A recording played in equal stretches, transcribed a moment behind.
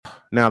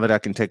now that I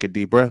can take a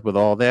deep breath, with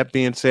all that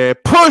being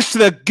said, push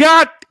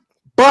the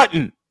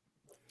button.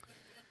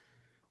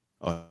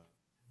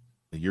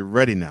 You're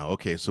ready now.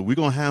 Okay, so we're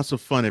going to have some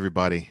fun,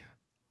 everybody.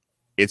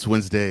 It's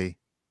Wednesday.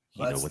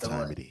 You know what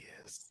time it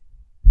is.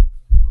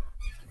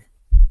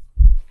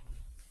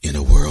 In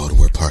a world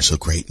where partial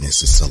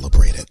greatness is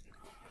celebrated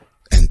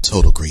and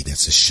total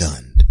greatness is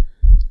shunned,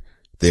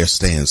 there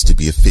stands to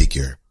be a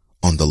figure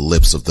on the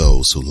lips of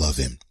those who love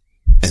him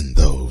and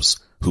those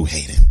who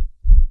hate him.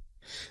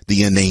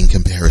 The inane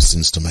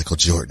comparisons to Michael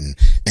Jordan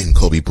and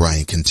Kobe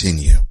Bryant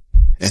continue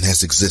and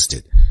has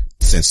existed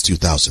since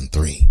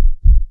 2003.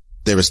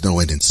 There is no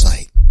end in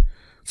sight,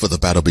 for the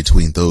battle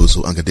between those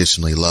who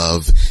unconditionally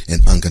love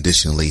and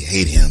unconditionally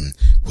hate him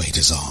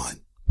wages on.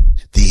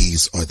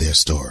 These are their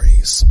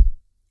stories.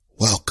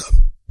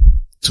 Welcome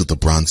to the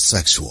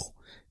Bronsexual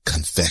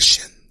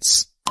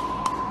Confessions.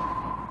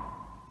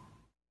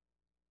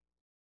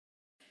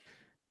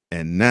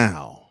 And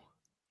now,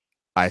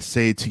 I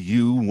say to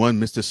you,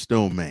 one Mr.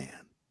 Snowman.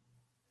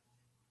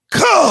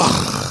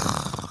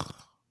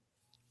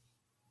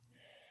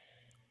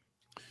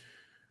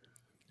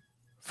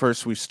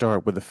 First, we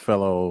start with a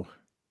fellow,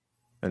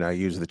 and I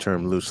use the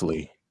term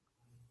loosely,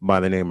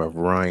 by the name of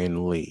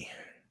Ryan Lee.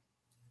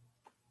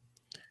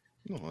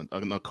 Oh,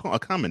 a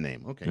common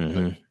name. Okay.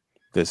 Mm-hmm.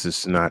 This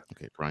is not...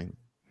 Okay, Brian.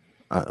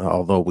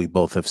 Although we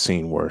both have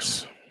seen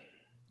worse.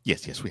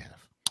 Yes, we have.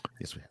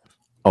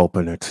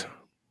 Open it.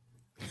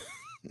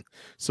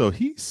 So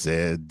he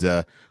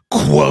said,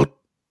 quote,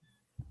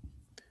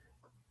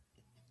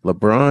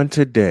 LeBron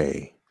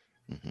today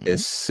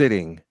is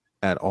sitting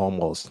at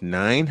almost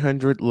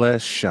 900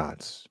 less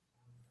shots,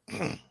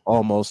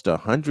 almost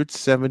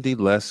 170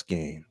 less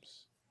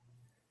games,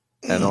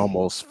 and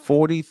almost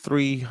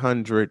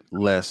 4,300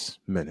 less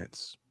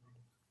minutes.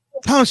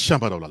 By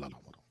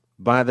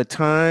the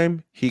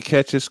time he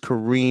catches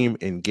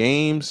Kareem in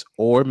games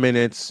or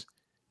minutes,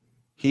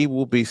 he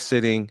will be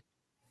sitting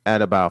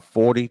at about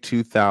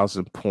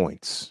 42,000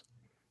 points.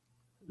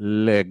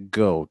 Leg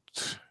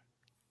goat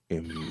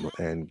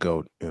and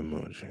goat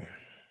emoji.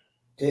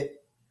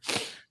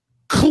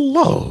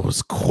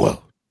 Close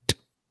quote.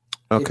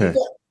 Okay.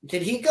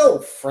 Did he go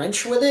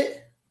French with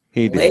it?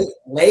 He did.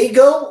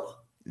 Lego?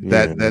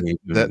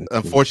 That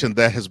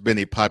unfortunately, that has been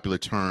a popular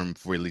term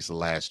for at least the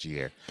last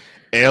year.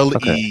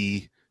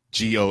 LEGOAT.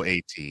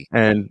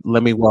 And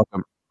let me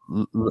welcome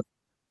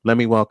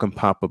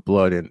Papa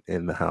Blood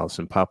in the house.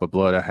 And Papa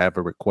Blood, I have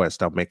a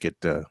request. I'll make it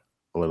a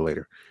little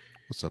later.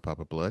 What's up,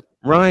 Papa Blood?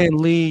 Ryan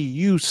Lee,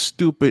 you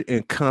stupid,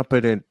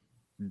 incompetent.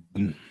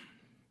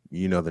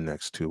 You know the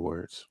next two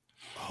words.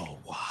 Oh,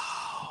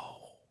 wow.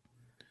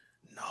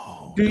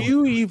 No. Do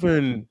you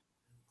even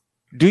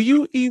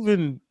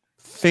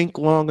think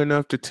long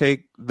enough to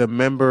take the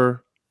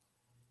member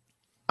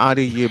out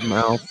of your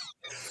mouth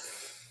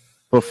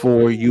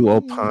before you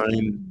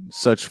opine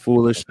such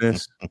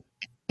foolishness?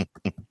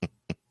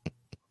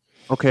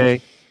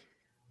 Okay.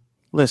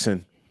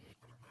 Listen,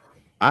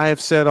 I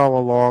have said all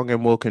along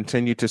and will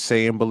continue to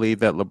say and believe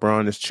that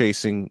LeBron is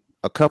chasing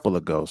a couple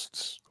of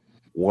ghosts.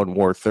 One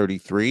wore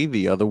 33,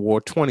 the other wore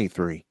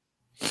 23.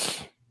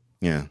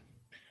 Yeah,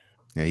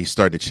 he's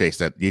starting to chase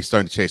that. He's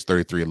starting to chase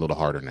 33 a little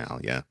harder now.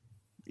 Yeah.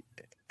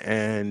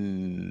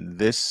 And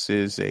this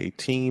is a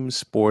team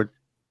sport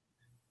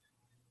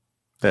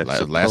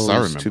that's last I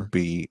remember to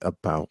be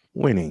about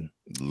winning.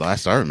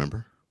 Last I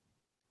remember.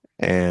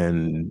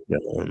 And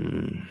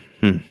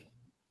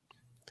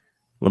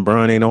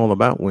LeBron ain't all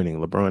about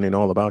winning. LeBron ain't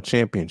all about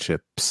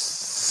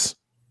championships.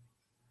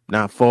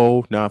 Not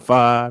 4, not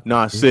 5,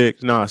 not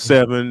 6, not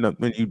 7.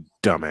 You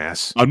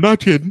dumbass. I'm not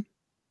kidding.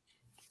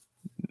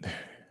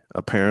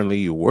 Apparently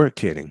you were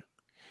kidding.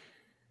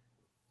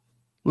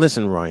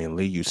 Listen, Ryan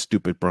Lee, you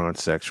stupid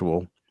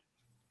Bronsexual.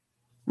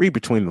 Read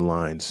between the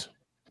lines.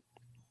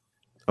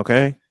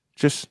 Okay?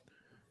 Just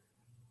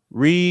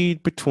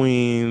read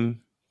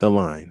between the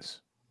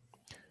lines.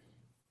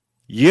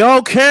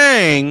 Yo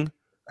Kang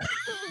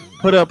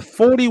put up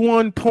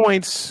 41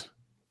 points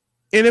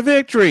in a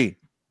victory.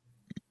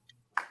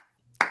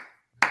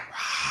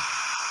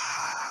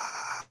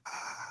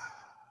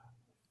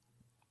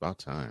 About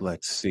time.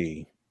 Let's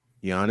see.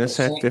 Giannis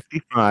had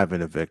 55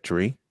 in a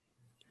victory.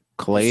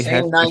 Clay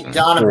had 54. Night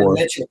Donovan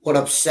Mitchell put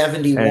up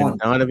 71. And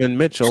Donovan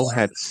Mitchell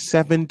had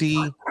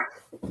 71.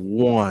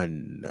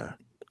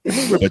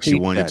 But you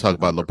want to talk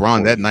about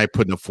LeBron that night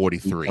putting up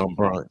 43.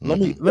 Let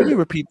me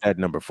repeat that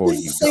number for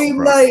you. Same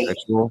night.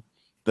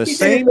 The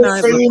same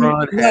night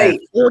LeBron had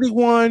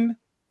 41.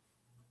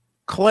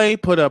 Clay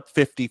put up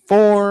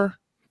 54.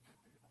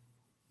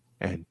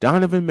 And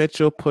Donovan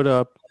Mitchell put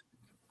up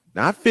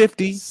not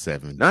 50,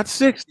 7, not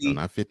 60, no,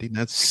 not 50,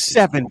 not 60,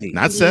 70.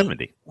 Not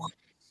 70.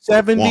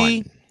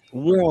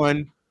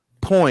 71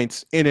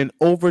 points in an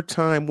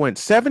overtime win.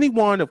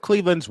 71 of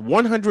Cleveland's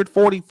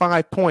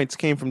 145 points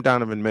came from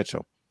Donovan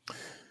Mitchell.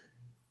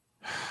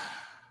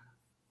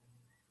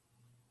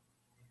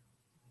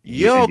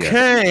 Yo,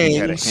 Kane. He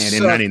had a hand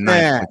in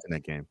 99 points in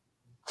that game.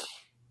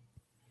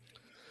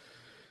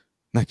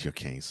 Not your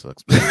Kane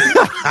sucks.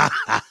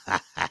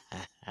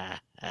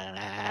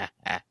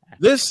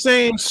 This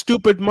same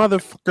stupid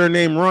motherfucker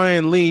named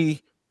Ryan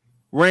Lee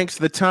ranks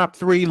the top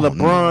 3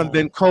 LeBron,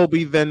 then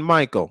Kobe, then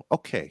Michael.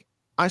 Okay,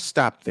 I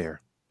stopped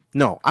there.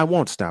 No, I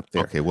won't stop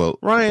there. Okay, well,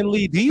 Ryan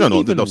Lee, do you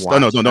no, even watch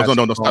stop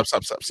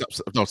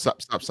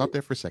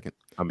there for a second.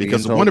 I'm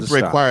Because the being told Warner to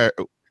Bread stop. Choir,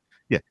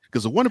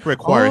 because the Warner Bread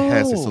Choir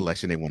has a Oh.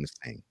 selection they want to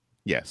sing.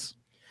 Yes,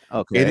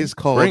 Okay, it is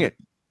called. Bring it.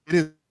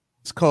 It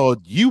is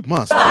called "You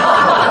Must."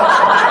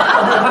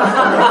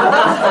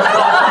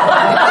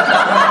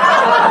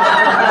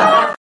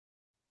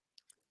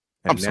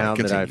 And now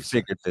that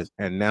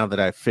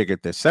I figured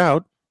this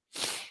out,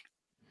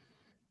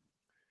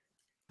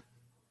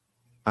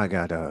 I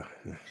got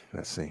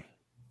let's see.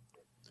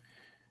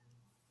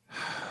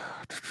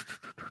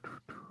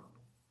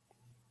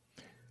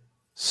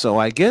 So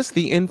I guess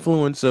the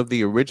influence of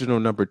the original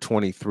number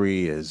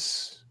 23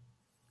 is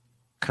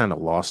kind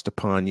of lost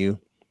upon you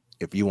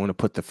if you want to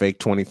put the fake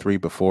 23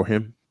 before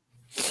him.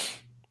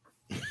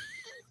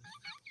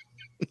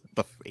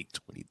 The fake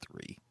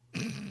 23.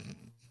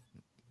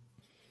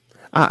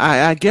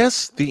 I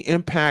guess the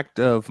impact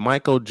of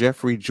Michael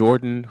Jeffrey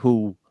Jordan,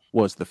 who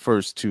was the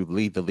first to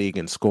lead the league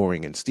in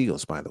scoring and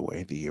steals, by the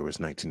way. The year was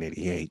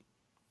 1988.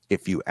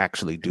 If you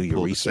actually do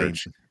your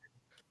research.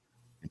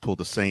 And pull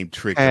the same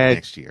trick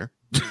next year.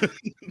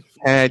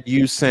 Had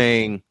you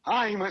saying,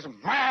 I'm as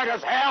mad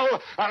as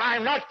hell, and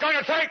I'm not going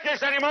to take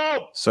this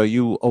anymore. So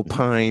you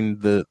opine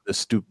the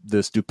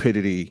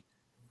stupidity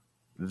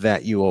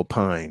that you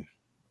opine.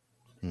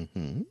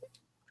 Mm-hmm.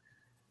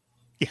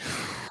 Yeah.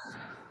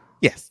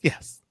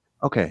 Yes.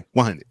 Okay.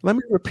 100. Let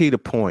me repeat a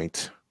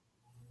point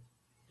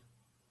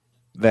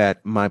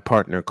that my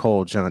partner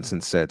Cole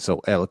Johnson said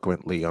so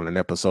eloquently on an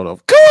episode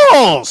of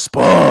Cole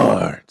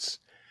Sports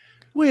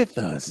with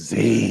a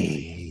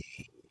Z.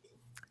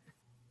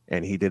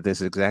 And he did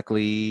this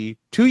exactly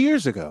 2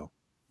 years ago,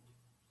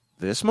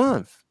 this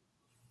month.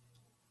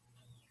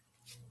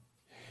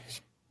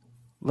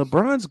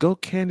 LeBron's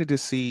GOAT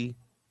candidacy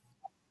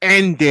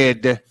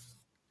ended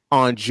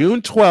on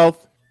June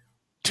 12th,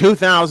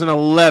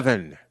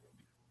 2011.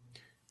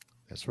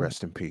 That's right.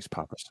 Rest in peace,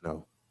 Papa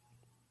Snow.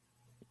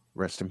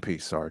 Rest in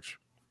peace, Sarge.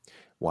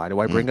 Why do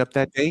I bring up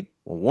that date?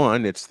 Well,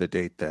 one, it's the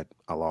date that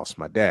I lost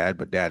my dad,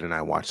 but Dad and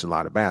I watched a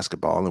lot of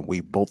basketball, and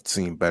we both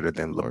seemed better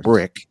than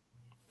LeBrick.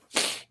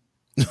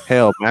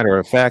 Hell, matter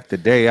of fact, the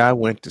day I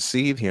went to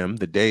see him,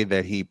 the day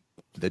that he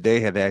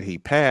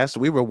passed,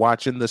 we were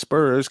watching the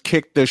Spurs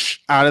kick the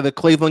out of the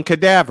Cleveland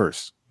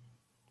Cadavers.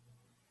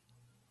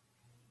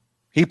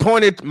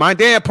 My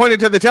dad pointed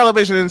to the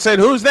television and said,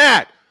 "Who's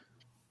that?"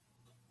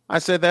 I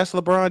said, "That's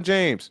LeBron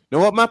James." Know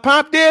what my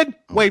pop did?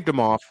 Waved him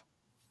off.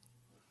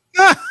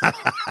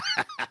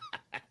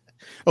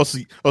 So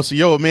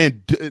your old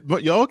man,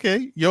 your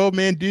old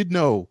man did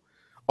know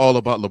all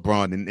about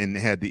LeBron and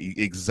had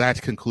the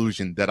exact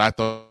conclusion that I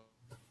thought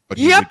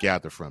he would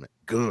gather from it.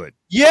 Good.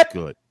 Yep.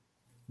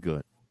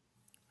 Good.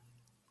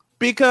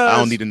 Because I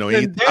don't need to know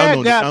anything. I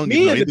don't need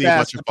to know anything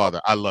about your father.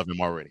 I love him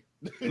already.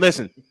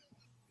 Listen,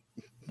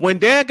 when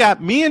Dad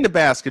got me into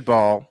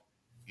basketball,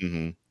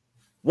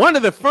 one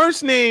of the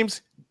first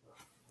names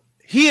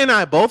he and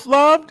I both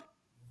loved,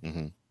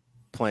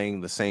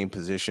 playing the same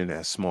position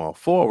as small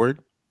forward.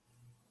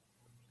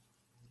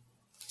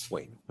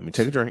 Wait, let me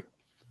take a drink.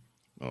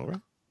 All right.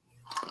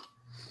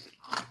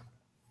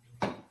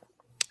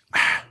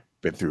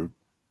 Been through a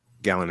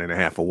gallon and a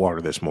half of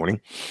water this morning.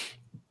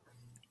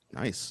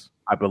 Nice.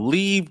 I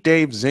believe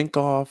Dave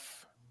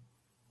Zinkoff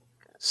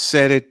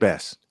said it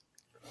best.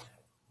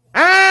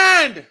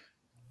 And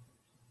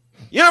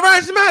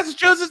University of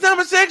Massachusetts,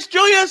 number 6,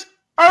 Julius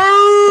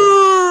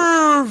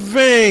Irving,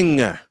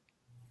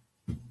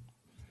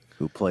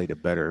 who played a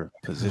better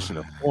position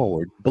of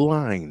forward,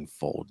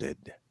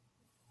 blindfolded.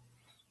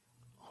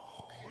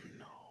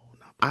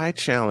 I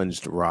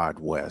challenged Rod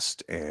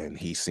West, and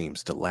he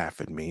seems to laugh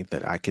at me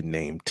that I can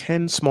name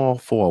 10 small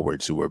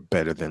forwards who are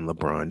better than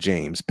LeBron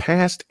James,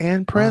 past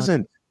and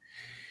present.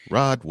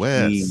 Rod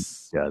West. He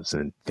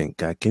doesn't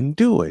think I can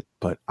do it,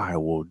 but I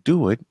will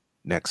do it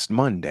next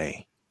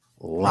Monday,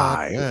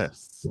 live. Rod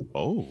West.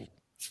 Oh,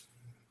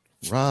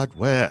 Rod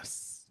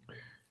West.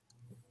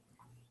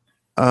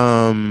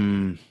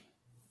 I've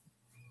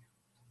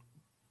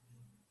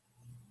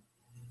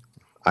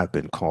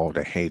been called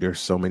a hater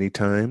so many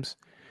times.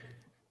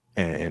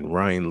 And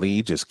Ryan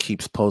Lee just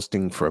keeps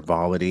posting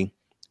frivolity.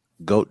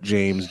 GOAT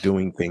James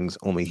doing things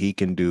only he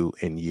can do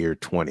in year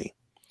 20.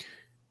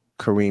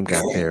 Kareem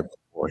got there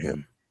before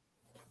him.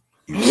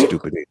 You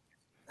stupid idiot.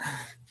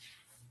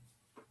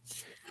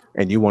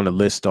 And you want to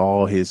list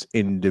all his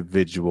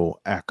individual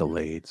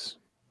accolades.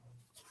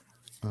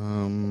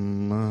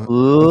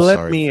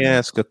 Let me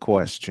ask a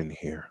question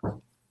here.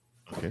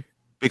 Okay.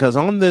 Because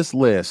on this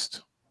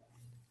list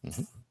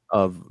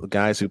of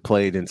guys who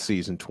played in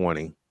season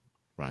 20,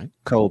 right?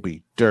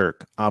 Kobe,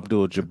 Dirk,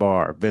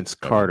 Abdul-Jabbar, Vince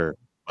Carter,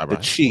 the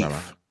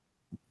Chief.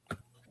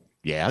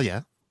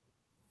 Yeah.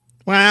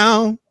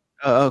 Well,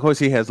 of course,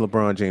 he has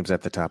LeBron James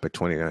at the top at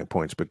 29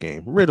 points per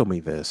game. Riddle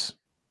me this.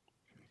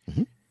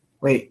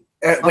 Wait,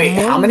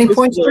 how many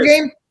points per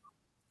game?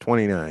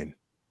 29.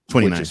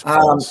 29. Which is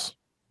false.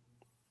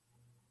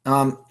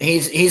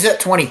 He's at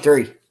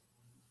 23.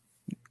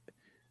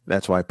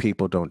 That's why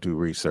people don't do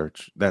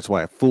research. That's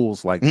why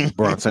fools like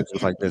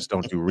Bronsexuals like this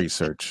don't do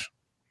research.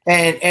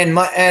 And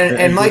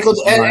Michael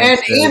and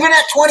even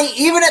at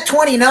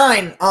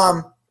 29,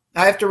 I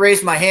have to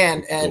raise my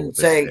hand and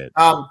say,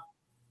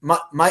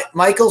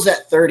 Michael's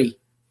at 30.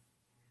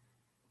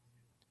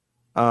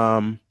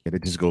 They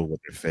just go with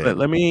their fed.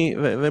 Let me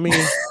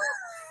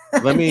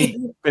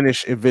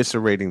finish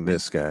eviscerating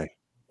this guy.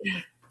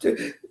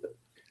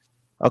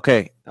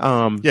 Okay.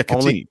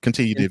 Continue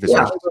the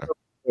evisceration.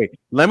 Wait,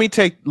 let me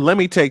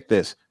take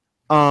this.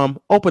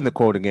 Open the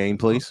quote again,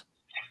 please.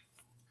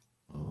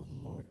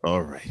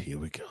 All right, here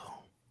we go.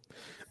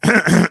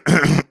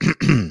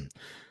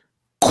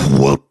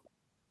 Quote.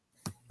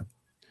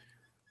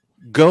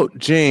 Goat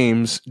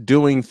James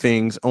doing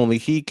things only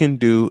he can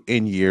do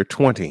in year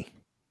 20.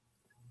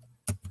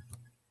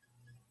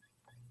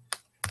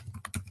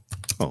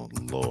 Oh,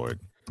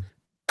 Lord.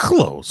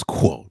 Close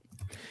quote.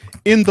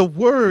 In the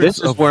words This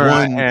is where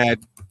I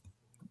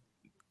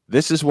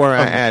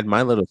add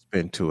my little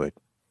spin to it.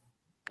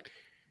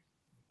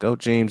 Goat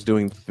James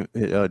doing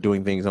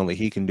things only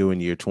he can do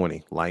in year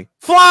 20. Like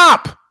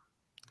flop!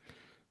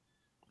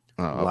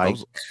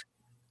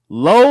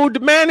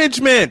 Load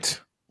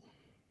management!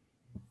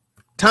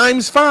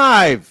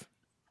 ×5.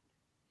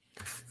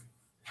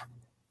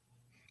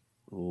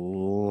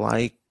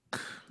 Like,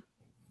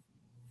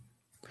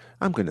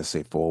 I'm going to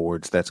say 4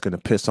 words that's going to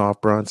piss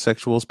off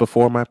Bronsexuals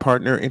before my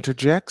partner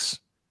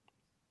interjects.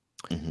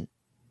 Mm-hmm.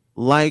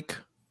 Like,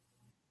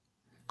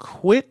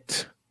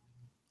 quit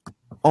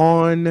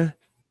on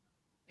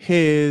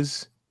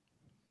his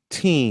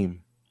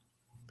team. ...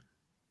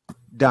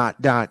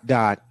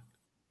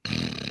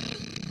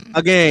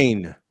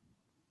 Again.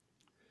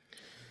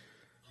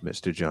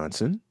 Mr.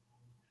 Johnson.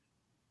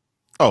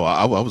 Oh,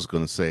 I was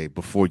going to say,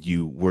 before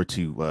you were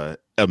to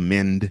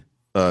amend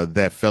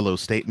that fellow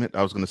statement,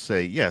 I was going to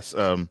say, yes.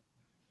 In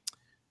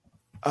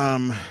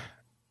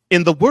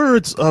the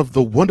words of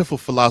the wonderful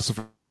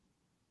philosopher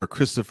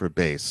Christopher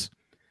Bass,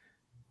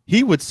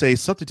 he would say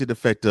something to the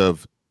effect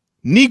of,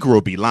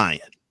 Negro be lying.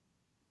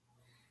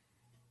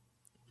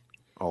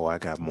 Oh, I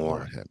got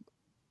more.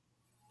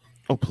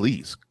 Oh,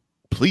 please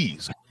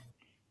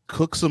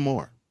cook some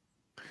more.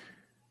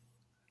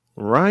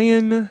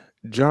 Ryan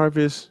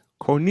Jarvis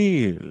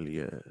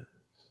Cornelius.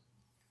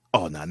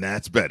 Oh, now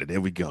that's better.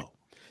 There we go.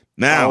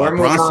 Now, a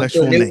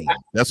bronsexual name.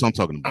 That's what I'm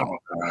talking about.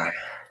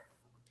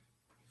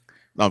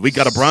 No, we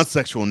got a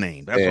bronsexual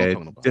name. That's what I'm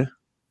talking about.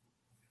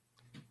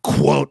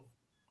 Quote.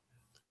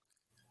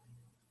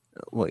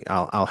 Wait,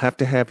 I'll have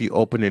to have you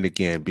open it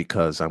again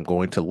because I'm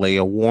going to lay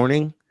a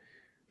warning.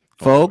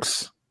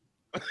 Folks,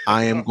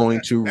 I am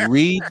going to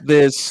read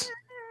this.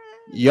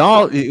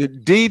 Y'all,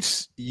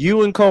 Deets,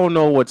 you and Cole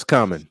know what's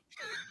coming.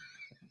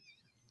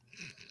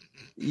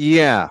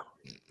 Yeah.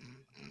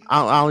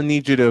 I'll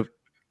need you to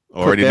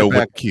already know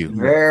what cue.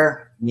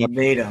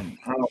 Verbatim.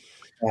 Oh,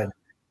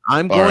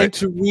 I'm going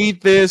to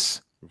read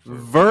this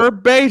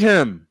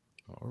verbatim.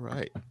 All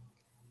right.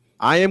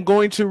 I am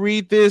going to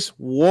read this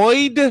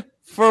void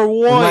for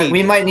void.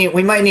 We might need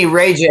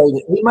Ray J.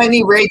 We might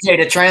need Ray J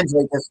to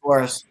translate this for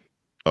us.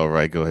 All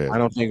right, go ahead. I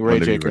don't think Ray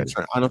J can.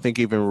 I don't think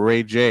even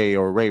Ray J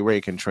or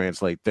Ray can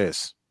translate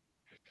this.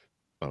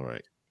 All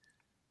right.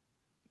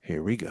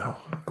 Here we go.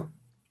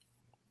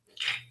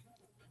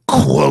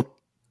 Quote.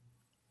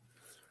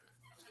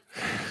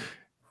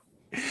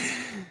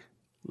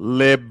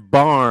 Le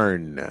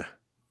Barn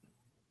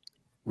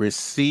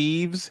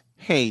receives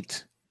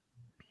hate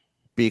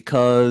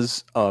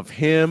because of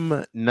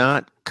him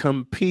not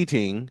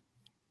competing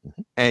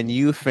and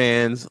you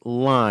fans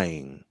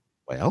lying.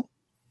 Well,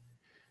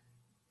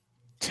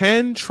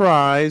 10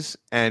 tries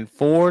and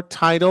 4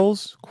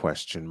 titles? ?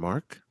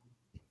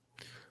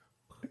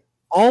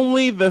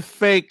 Only the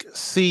fake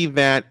see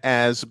that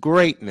as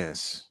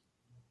greatness.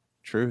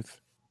 Truth.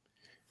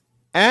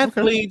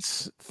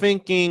 Athletes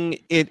thinking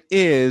it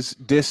is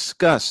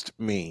disgust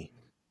me.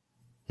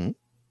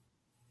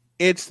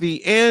 It's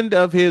the end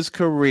of his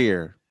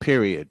career,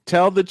 period.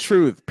 Tell the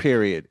truth,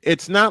 period.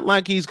 It's not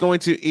like he's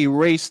going to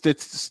erase the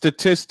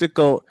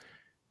statistical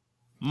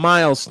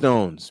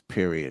milestones,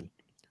 period.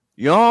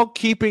 Y'all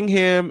keeping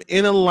him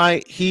in a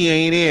light he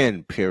ain't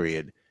in,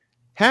 period.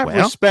 Have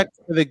respect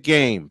for the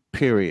game,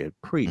 period.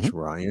 Preach,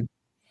 Ryan.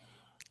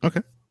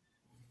 Okay.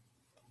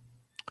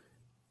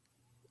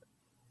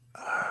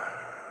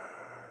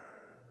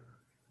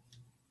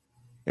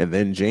 And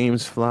then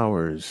James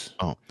Flowers.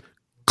 Oh,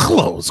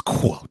 close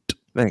quote.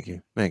 Thank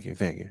you.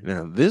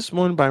 Now, this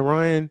one by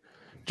Ryan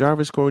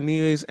Jarvis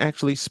Cornelius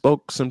actually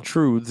spoke some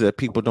truths that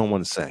people don't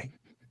want to say.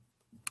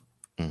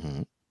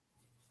 Mm-hmm.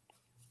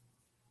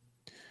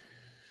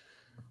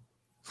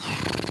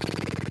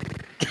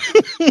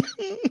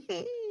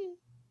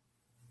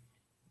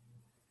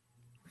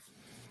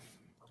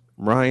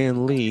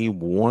 Ryan Lee,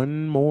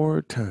 one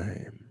more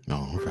time.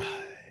 All right.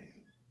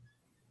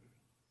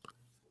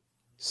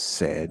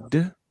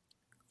 Said,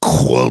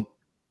 quote.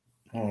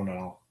 Oh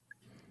no.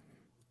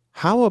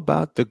 How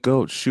about the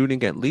GOAT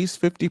shooting at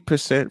least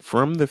 50%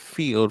 from the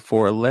field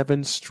for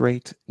 11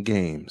 straight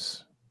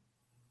games?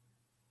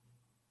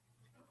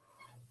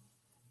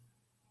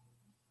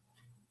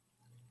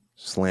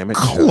 Slam it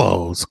shut.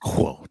 Close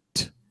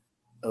quote.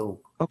 Oh,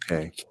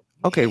 Okay.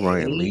 Okay,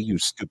 Ryan Lee, you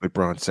stupid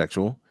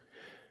Bronsexual.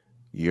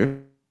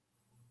 You're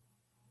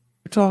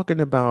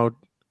talking about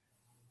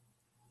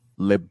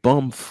Le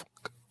Bumf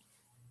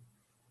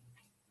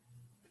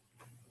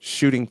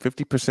shooting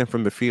 50%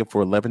 from the field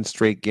for 11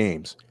 straight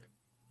games,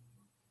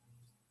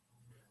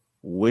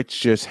 which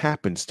just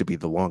happens to be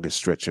the longest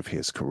stretch of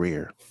his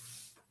career.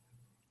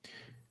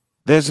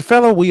 There's a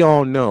fellow we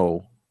all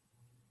know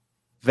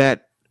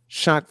that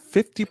shot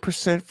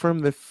 50% from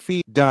the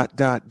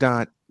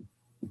field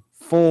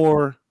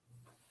for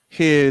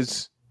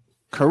his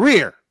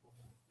career.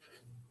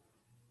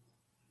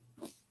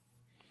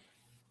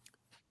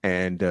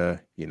 And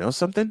you know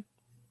something?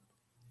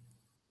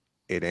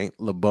 It ain't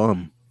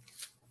LeBum.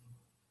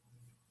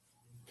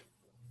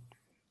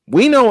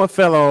 We know a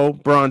fellow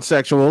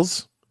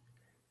Bronsexuals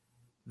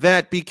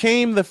that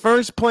became the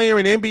first player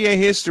in NBA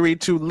history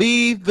to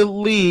lead the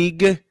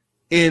league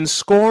in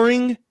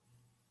scoring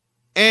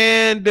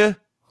and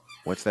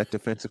what's that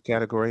defensive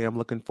category I'm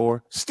looking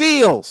for?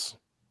 Steals.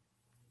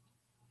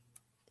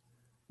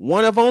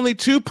 One of only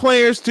 2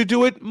 players to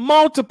do it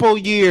multiple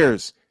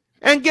years.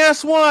 And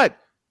guess what?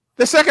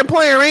 The second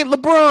player ain't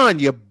LeBron,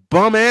 you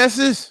bum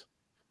asses.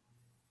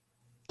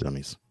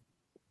 Dummies.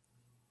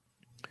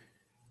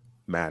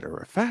 Matter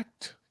of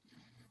fact,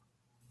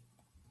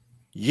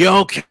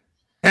 Yo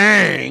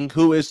Kang,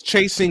 who is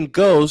chasing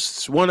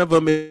ghosts, one of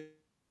them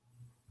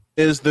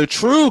is the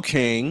True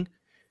King.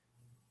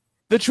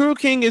 The True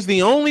King is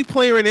the only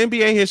player in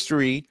NBA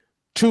history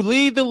to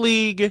lead the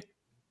league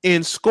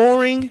in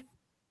scoring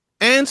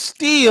and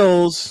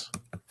steals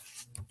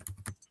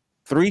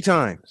 3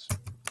 times.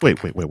 Wait.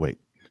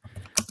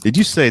 Did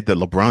you say that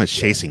LeBron is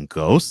chasing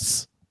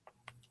ghosts?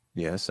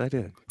 Yes, I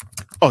did.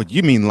 Oh,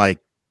 you mean like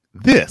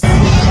this?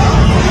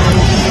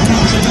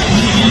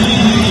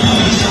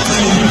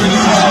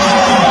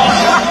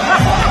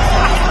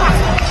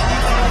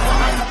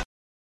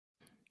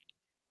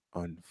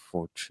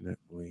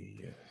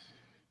 Unfortunately, yes.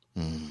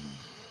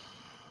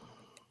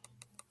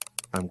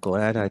 I'm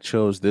glad I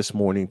chose this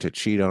morning to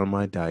cheat on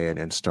my diet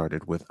and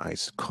started with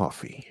iced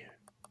coffee.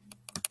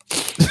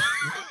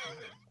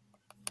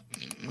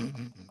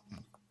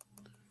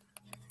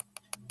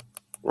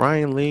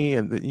 Ryan Lee,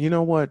 and you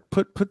know what?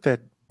 Put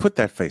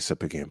that face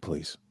up again,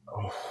 please.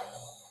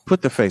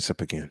 Put the face up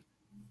again.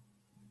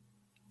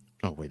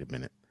 Oh, wait a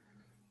minute.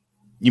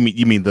 You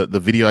mean the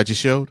video I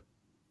just showed?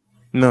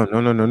 No.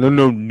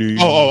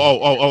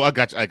 Oh, I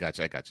got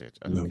you.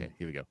 No. Okay,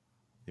 here we go.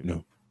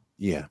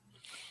 Yeah.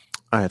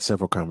 I had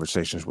several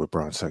conversations with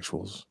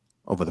Bronsexuals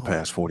over the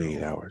past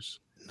 48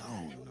 hours.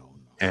 No.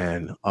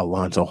 And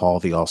Alonzo Hall,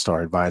 the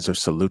All-Star Advisor,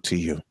 salute to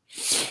you.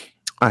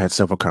 I had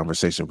several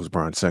conversations with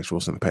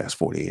Bronsexuals in the past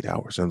 48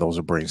 hours, and those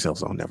are brain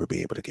cells I'll never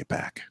be able to get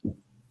back.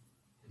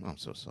 I'm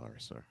so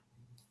sorry, sir.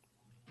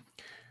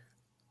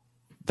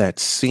 That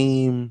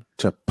seem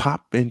to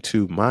pop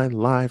into my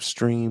live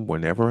stream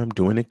whenever I'm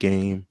doing a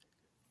game.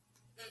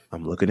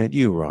 I'm looking at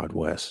you, Rod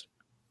West.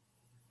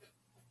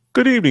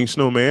 Good evening,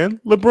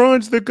 Snowman.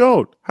 LeBron's the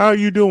GOAT. How are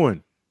you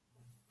doing?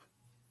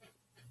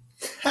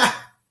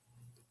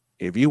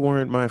 If you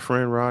weren't my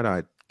friend, Rod,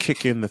 I'd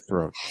kick in the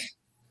throat.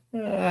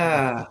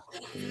 Now,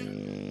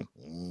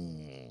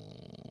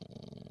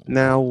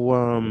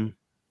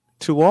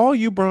 to all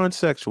you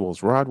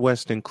Bronsexuals, Rod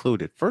West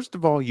included, first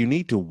of all, you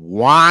need to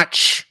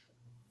watch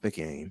the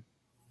game.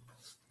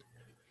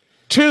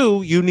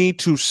 2, you need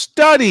to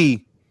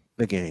study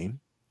the game.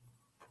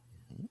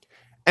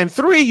 And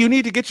 3, you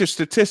need to get your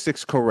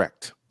statistics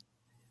correct.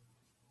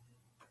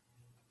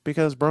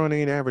 Because Bron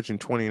ain't averaging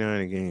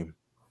 29 a game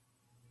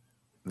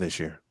this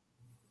year.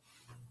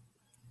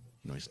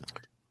 No, he's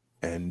not.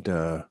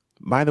 And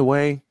by the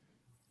way,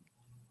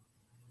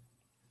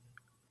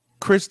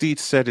 Chris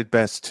Dietz said it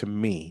best to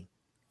me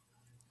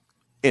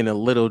in a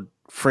little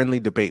friendly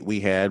debate we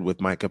had with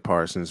Micah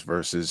Parsons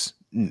versus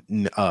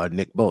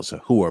Nick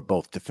Bosa, who are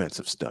both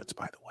defensive studs,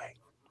 by the way.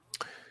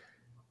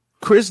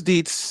 Chris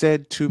Dietz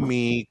said to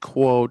me,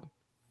 quote,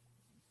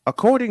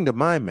 according to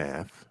my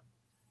math,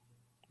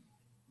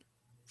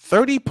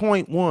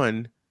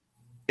 30.1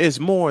 is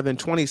more than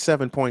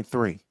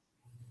 27.3.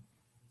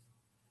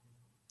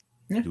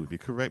 You would be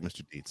correct,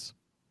 Mr. Dietz.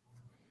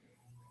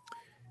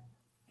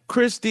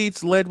 Chris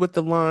Dietz led with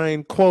the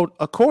line, quote,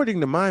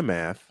 according to my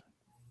math,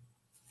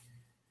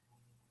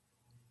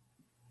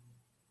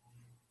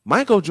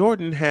 Michael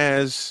Jordan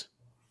has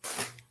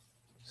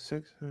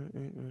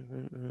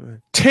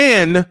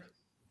 10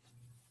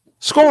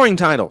 scoring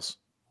titles.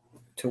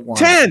 To 1.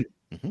 10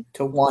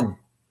 to 1.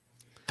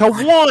 to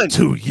 1.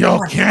 To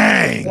your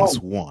gangs.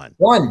 1.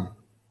 1.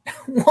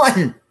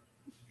 1.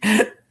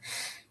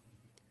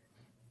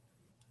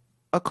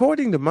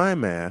 According to my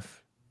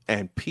math,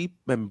 and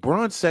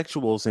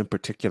Bronsexuals in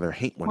particular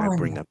hate when I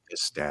bring up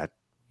this stat.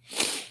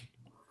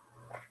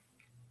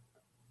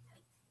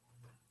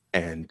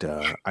 And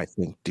I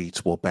think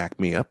Dietz will back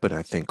me up, and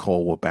I think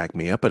Cole will back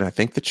me up, and I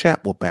think the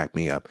chat will back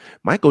me up.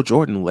 Michael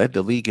Jordan led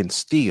the league in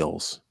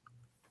steals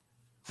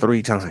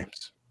 3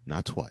 times.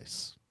 Not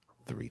twice,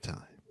 3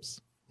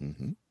 times.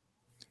 Mm-hmm.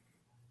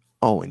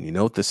 Oh, and you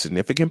know what the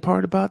significant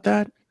part about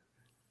that?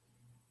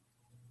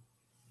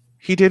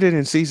 He did it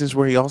in seasons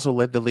where he also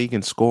led the league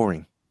in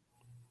scoring.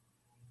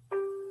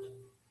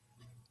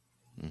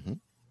 Mm-hmm.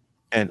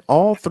 And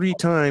all 3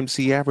 times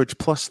he averaged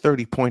plus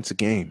 30 points a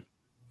game.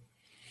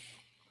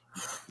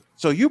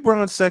 So you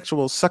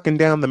Bronsexuals sucking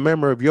down the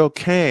member of your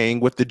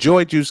Kang with the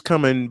joy juice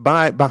coming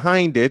by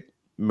behind it,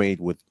 made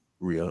with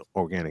real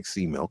organic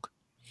sea milk,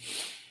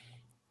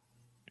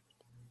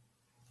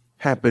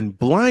 have been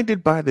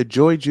blinded by the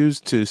joy juice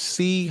to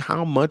see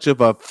how much of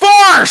a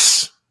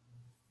farce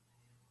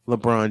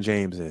LeBron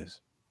James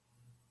is.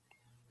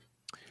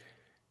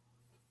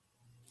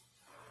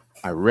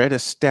 I read a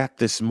stat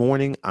this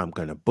morning. I'm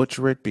going to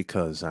butcher it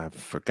because I've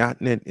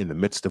forgotten it in the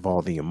midst of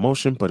all the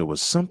emotion, but it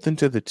was something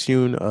to the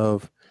tune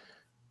of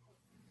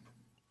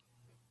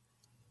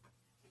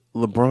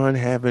LeBron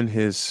having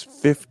his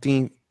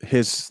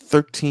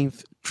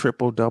 13th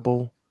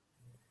triple-double.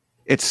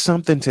 It's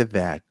something to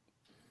that.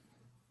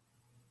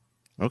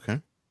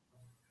 Okay.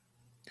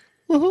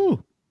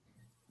 Woohoo.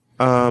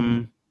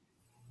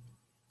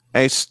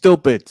 Hey,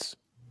 stupids.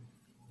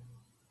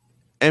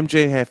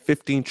 MJ had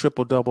 15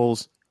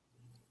 triple-doubles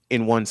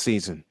in one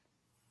season.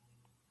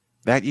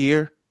 That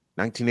year,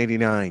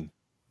 1989.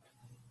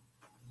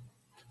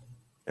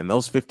 And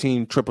those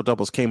 15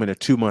 triple-doubles came in a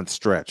 2-month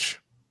stretch.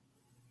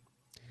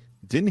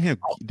 Didn't he have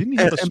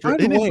a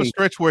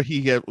stretch where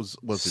he had was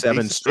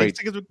 7 straight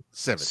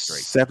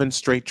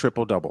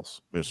triple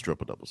doubles. It was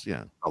triple doubles,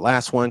 yeah. The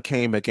last one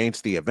came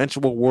against the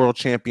eventual world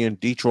champion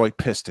Detroit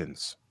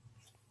Pistons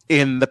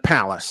in the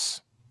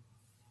Palace.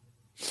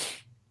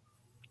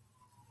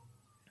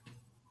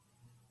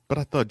 But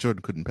I thought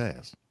Jordan couldn't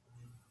pass.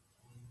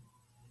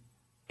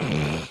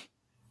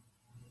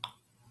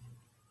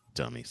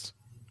 Dummies.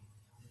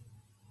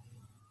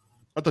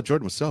 I thought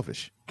Jordan was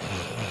selfish.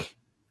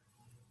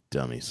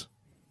 Dummies.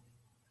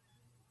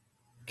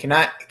 Can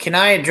I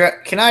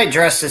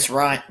address this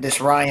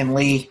Ryan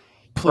Lee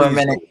for a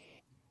minute?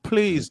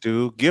 Please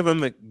do. Give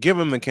him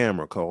the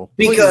camera, Cole.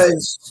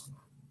 Because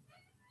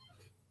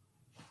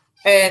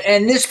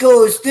and this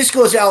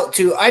goes out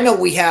to, I know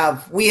we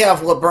have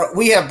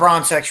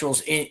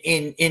Bronsexuals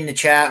in the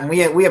chat, and we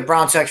have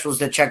Bronsexuals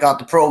that check out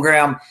the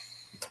program.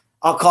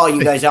 I'll call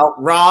you guys out.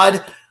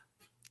 Rod,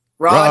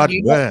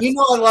 you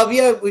know I love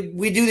you.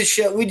 We do the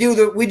show. We do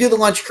the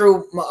lunch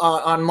crew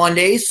on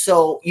Mondays.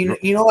 So you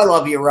know I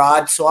love you,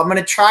 Rod. So I'm going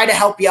to try to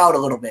help you out a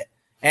little bit.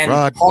 And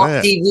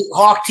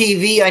Hawk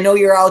TV, I know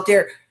you're out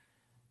there.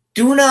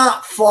 Do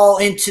not fall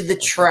into the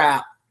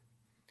trap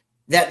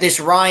that this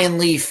Ryan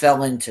Lee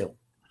fell into.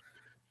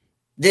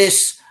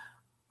 This,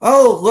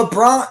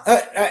 LeBron.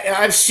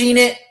 I've seen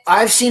it.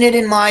 I've seen it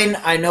in mine.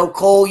 I know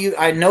Cole.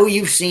 I know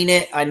you've seen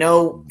it. I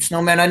know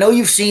Snowman. I know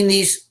you've seen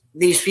these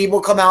people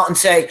come out and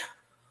say,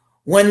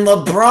 when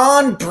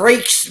LeBron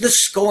breaks the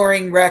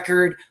scoring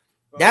record,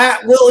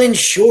 that will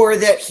ensure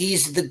that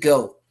he's the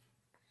GOAT.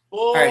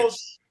 All right.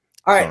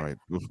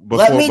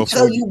 Let me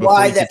tell you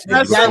why that's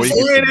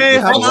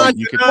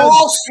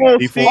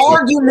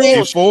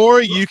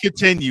before you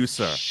continue,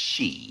 sir.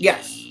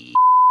 Yes.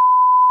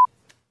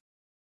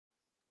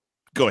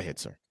 Go ahead,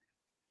 sir.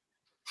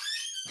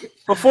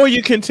 Before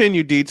you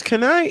continue, Deeds,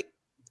 can I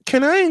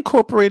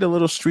incorporate a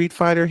little Street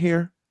Fighter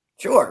here?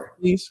 Sure.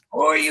 Please.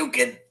 Or you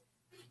can.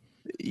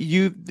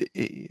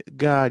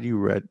 God, you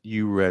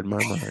read my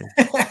mind.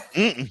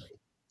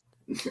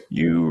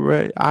 You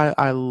read.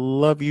 I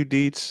love you,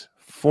 Deets,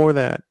 for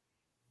that.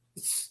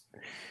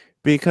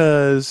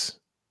 Because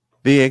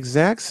the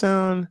exact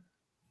sound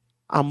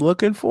I'm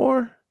looking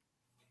for,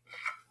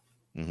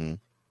 the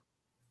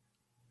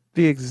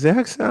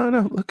exact sound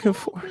I'm looking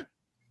for,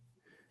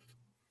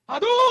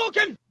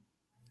 Hadouken!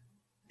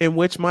 In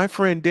which my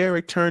friend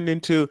Derek turned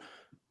into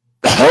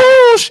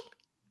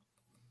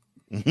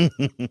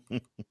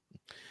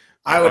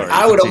I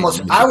would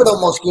almost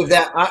give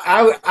that.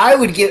 I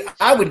would give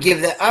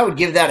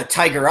that a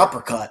tiger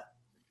uppercut.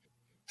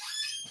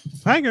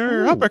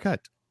 Tiger uppercut.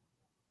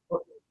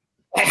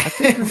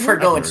 For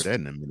going.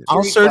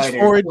 I'll search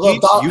for it. You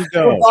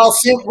go.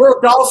 We're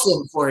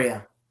Dawson for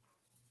you.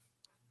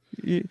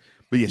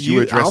 But yes, you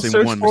were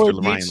addressing one,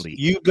 Mr. Ryan Lee.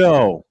 You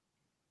go.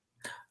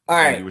 All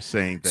right. You were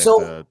saying that.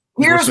 So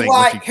here's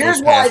why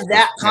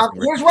that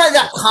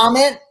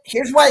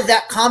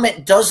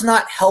comment does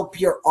not help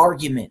your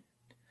argument.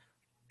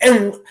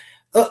 And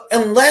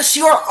unless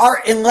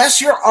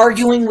you're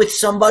arguing with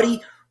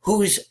somebody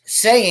who's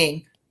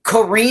saying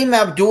Kareem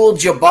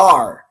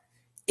Abdul-Jabbar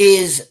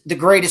is the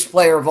greatest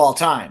player of all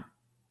time,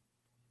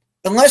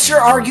 unless you're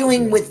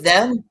arguing with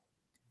them,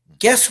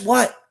 guess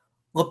what?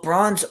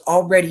 LeBron's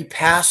already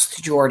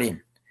passed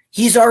Jordan.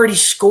 He's already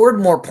scored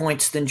more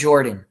points than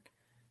Jordan.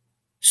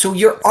 So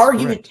your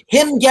argument,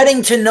 him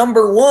getting to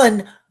number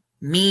one,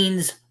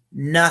 means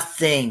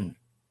nothing.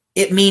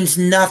 It means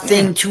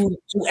nothing to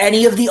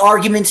any of the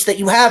arguments that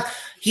you have.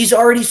 He's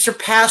already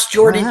surpassed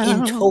Jordan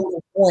in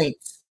total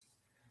points.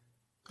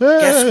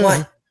 Guess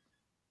what?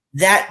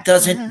 That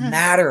doesn't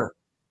matter.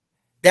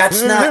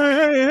 That's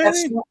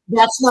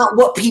not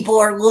what people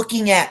are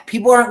looking at.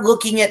 People aren't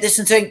looking at this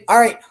and saying, all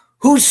right,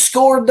 who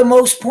scored the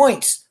most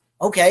points?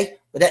 Okay,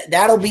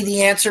 that'll be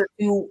the answer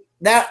to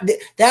that.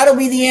 That'll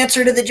be the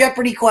answer to the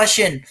Jeopardy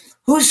question.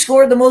 Who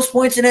scored the most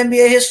points in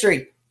NBA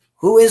history?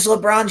 Who is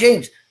LeBron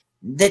James?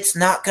 That's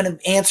not going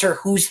to answer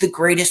who's the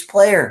greatest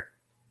player.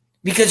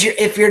 Because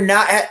if you're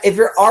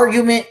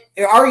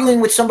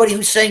arguing with somebody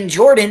who's saying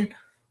Jordan,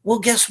 well,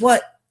 guess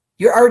what?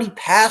 You're already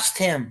past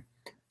him.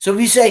 So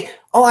if you say,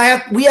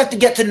 we have to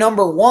get to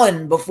number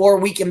one before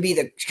we can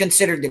be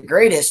considered the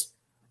greatest,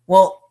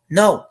 well,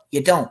 no,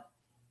 you don't.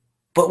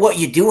 But what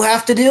you do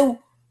have to do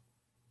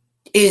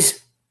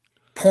is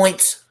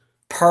points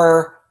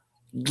per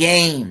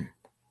game.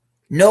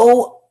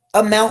 No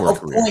amount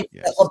of points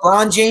that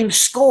LeBron James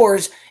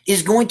scores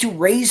is going to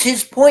raise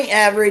his point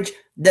average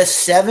the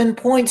 7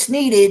 points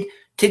needed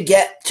to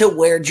get to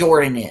where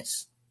Jordan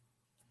is.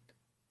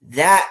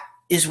 That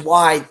is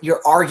why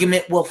your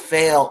argument will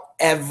fail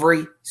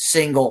every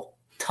single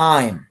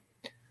time,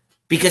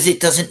 because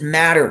it doesn't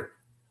matter.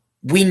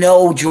 We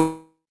know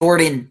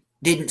Jordan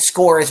didn't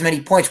score as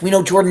many points. We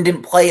know Jordan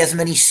didn't play as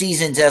many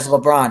seasons as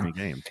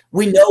LeBron.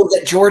 We know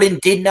that Jordan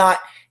did not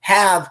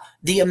have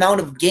the amount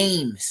of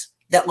games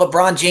that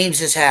LeBron James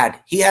has had.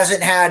 He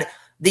hasn't had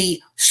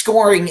the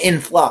scoring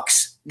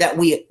influx that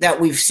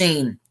we've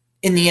seen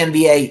in the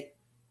NBA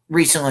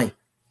recently.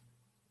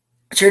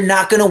 So you're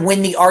not going to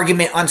win the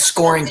argument on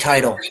scoring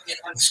title.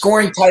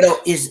 Scoring title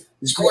is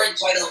it's a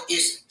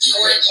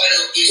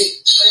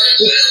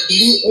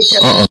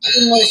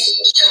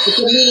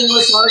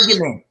meaningless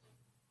argument.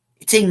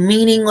 It's a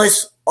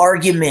meaningless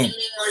argument.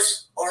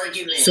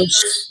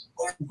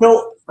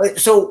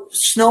 So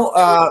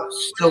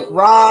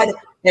Rod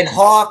and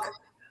Hawk,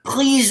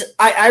 please,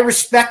 I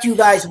respect you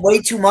guys way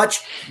too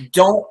much.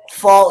 Don't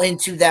fall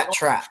into that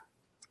trap.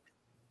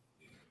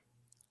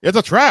 It's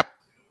a trap.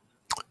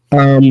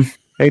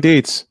 Hey,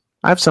 Deets,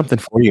 I have something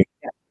for you.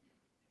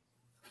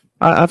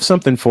 I have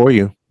something for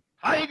you.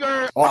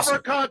 Tiger Awesome.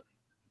 uppercut.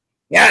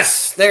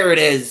 Yes, there it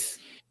is.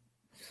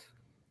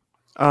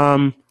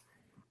 I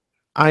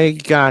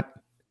got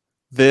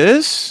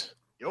this.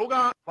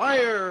 Yoga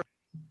fire.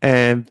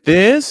 And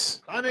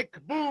this. Sonic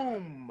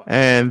boom.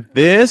 And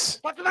this.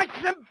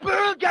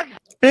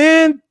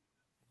 And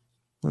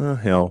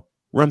hell,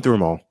 run through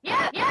them all.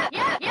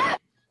 Yeah.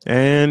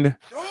 And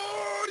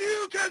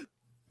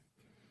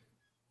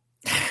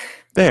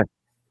there,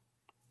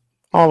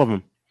 all of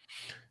them.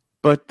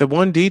 But the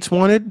one Deets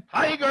wanted,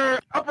 Tiger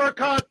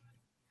uppercut.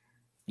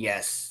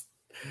 Yes.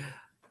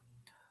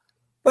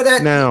 But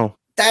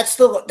that's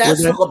the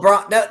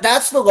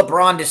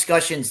LeBron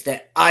discussions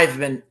that I've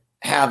been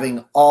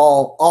having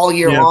all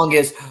year long.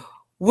 Is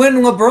when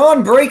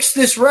LeBron breaks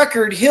this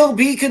record, he'll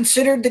be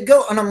considered the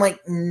GOAT. And I'm like,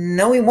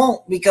 no, he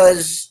won't,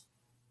 because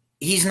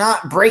he's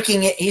not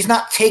breaking it. He's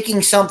not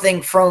taking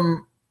something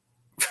from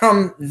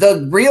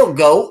the real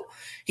GOAT.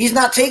 He's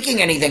not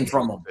taking anything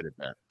from him.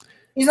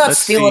 He's not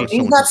stealing.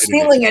 He's not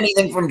stealing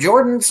anything from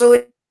Jordan. So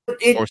it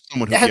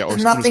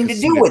has nothing to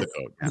do with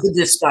the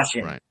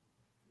discussion.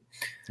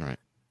 Right.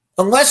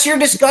 Unless your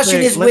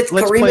discussion is with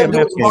Kareem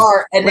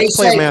Abdul-Jabbar and they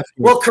say,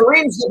 well,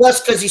 Kareem's the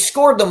best because he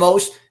scored the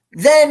most,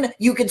 then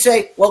you can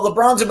say, well,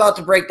 LeBron's about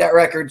to break that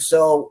record,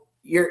 so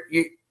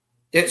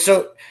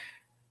so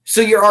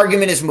your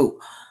argument is moot.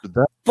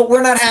 But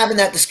we're not having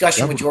that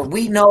discussion with Jordan.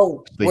 We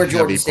know where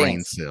Jordan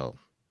stands.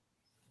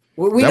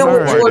 We know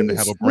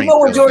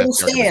where Jordan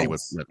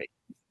stands.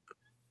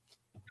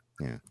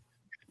 Yeah.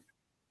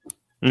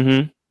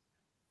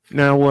 Mm-hmm.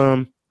 Now,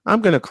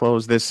 I'm going to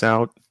close this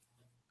out.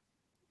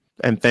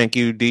 And thank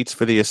you, Deets,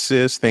 for the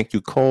assist. Thank you,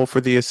 Cole, for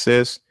the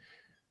assist.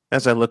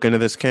 As I look into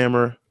this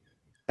camera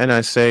and I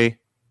say,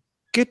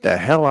 get the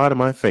hell out of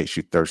my face,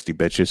 you thirsty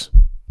bitches.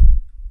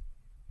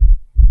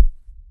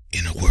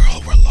 In a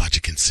world where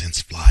logic and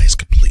sense flies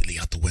completely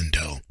out the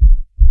window,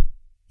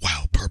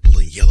 while purple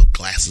and yellow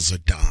glasses are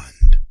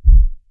donned,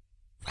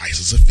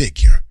 rises a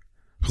figure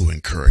who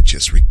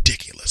encourages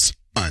ridiculous,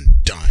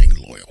 undying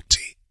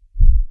loyalty.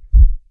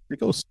 They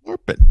go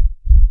slurping.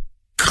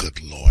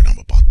 Good Lord, I'm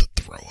about to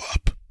throw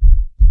up.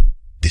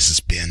 This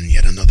has been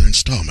yet another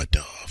installment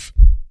of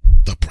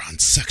the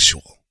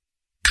Bronsexual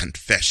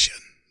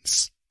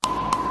Confessions.